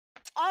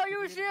Are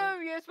you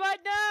serious right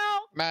now?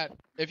 Matt,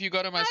 if you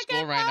go to my I school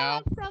can right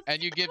now balance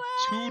and you give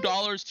subscribe.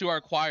 $2 to our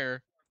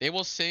choir, they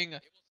will sing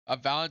a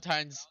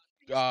Valentine's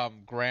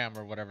gram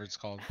or whatever it's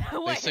called. Wait,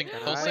 They'll I? sing.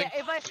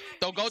 if I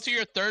They'll go to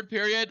your third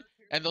period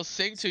and they'll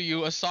sing to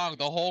you a song,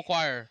 the whole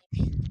choir,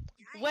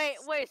 wait,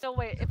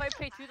 if I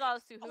pay $2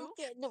 to who?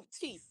 Okay, no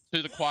teeth.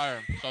 to the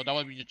choir. So that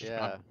would be just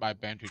Yeah. my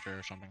band teacher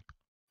or something.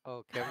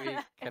 Oh, can we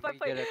If I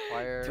get a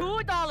choir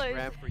 $2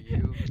 gram for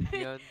you,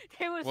 Neon?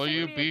 they will Will sing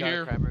you me be a- Got a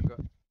here? crammer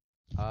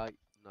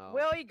no.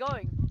 Where are you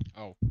going?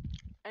 Oh.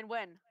 And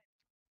when?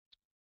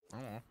 I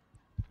don't know.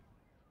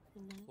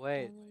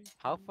 Wait,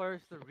 how far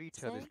is the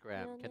reach of this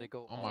gram? Can it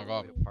go Oh all my the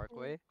God. way to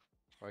Parkway?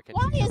 Or can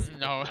Why we is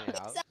No. play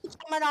out?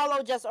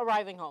 Manalo just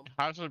arriving home?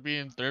 Has to be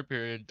in third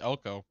period,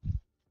 Elko.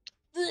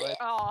 What?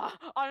 Oh,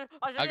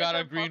 I got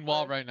a green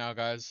wall right now,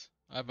 guys.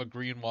 I have a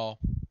green wall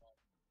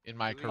in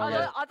my Do we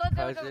career. I thought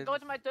they were gonna go cousins,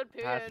 to my third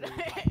period.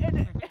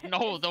 passes?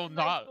 No, they'll my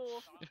not.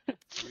 school.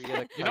 We get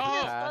a You know, cousin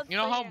how, pass? you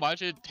know how Singing.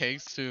 much it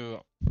takes to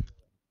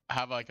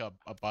have like a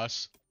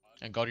bus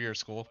and go to your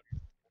school,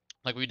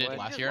 like we did What? You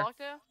last just year. walk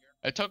there?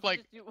 It took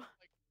like, You-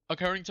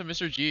 according to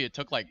Mr. G, it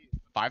took like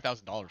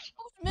 $5,000.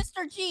 Who's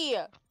Mr. G?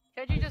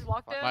 Can't you just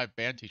walk there? My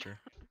band teacher.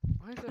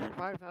 Why is it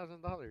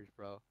 $5,000,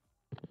 bro?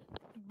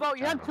 Bro,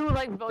 you have 2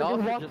 legs, bro. Y'all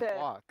Just should walk just there.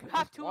 walk. You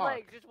have Just 2 walk.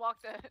 legs. Just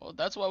walk there. Well,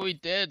 that's what we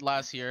did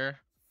last year.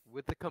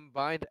 With the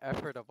combined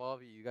effort of all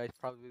of you, you guys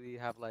probably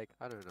have like,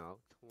 I don't know,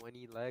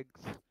 20 legs?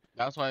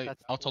 That's why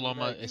That's 20 Altaloma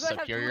legs. is You guys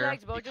have 2 superior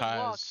legs, bro. Just walk.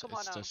 because Come on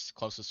it's now. just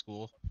close to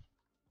school.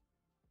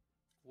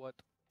 What?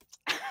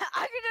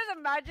 I can just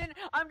imagine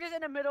I'm just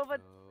in the middle of a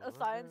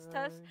science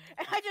test,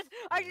 and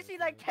I just see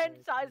like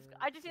 10 science.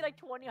 I just see like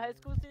 20 high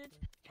school students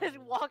just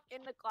walk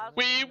in the class.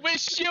 We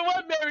wish you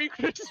a Merry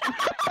Christmas.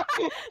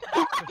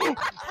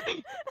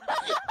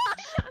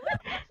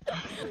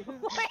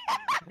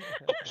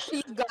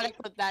 You gotta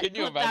put that. Can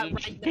you put that imagine?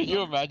 right Can you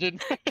now. imagine?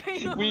 Can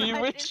you We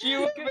imagine? wish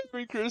you a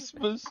Merry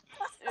Christmas.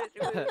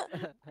 Yeah,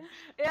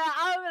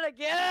 I would be like,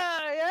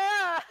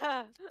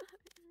 yeah.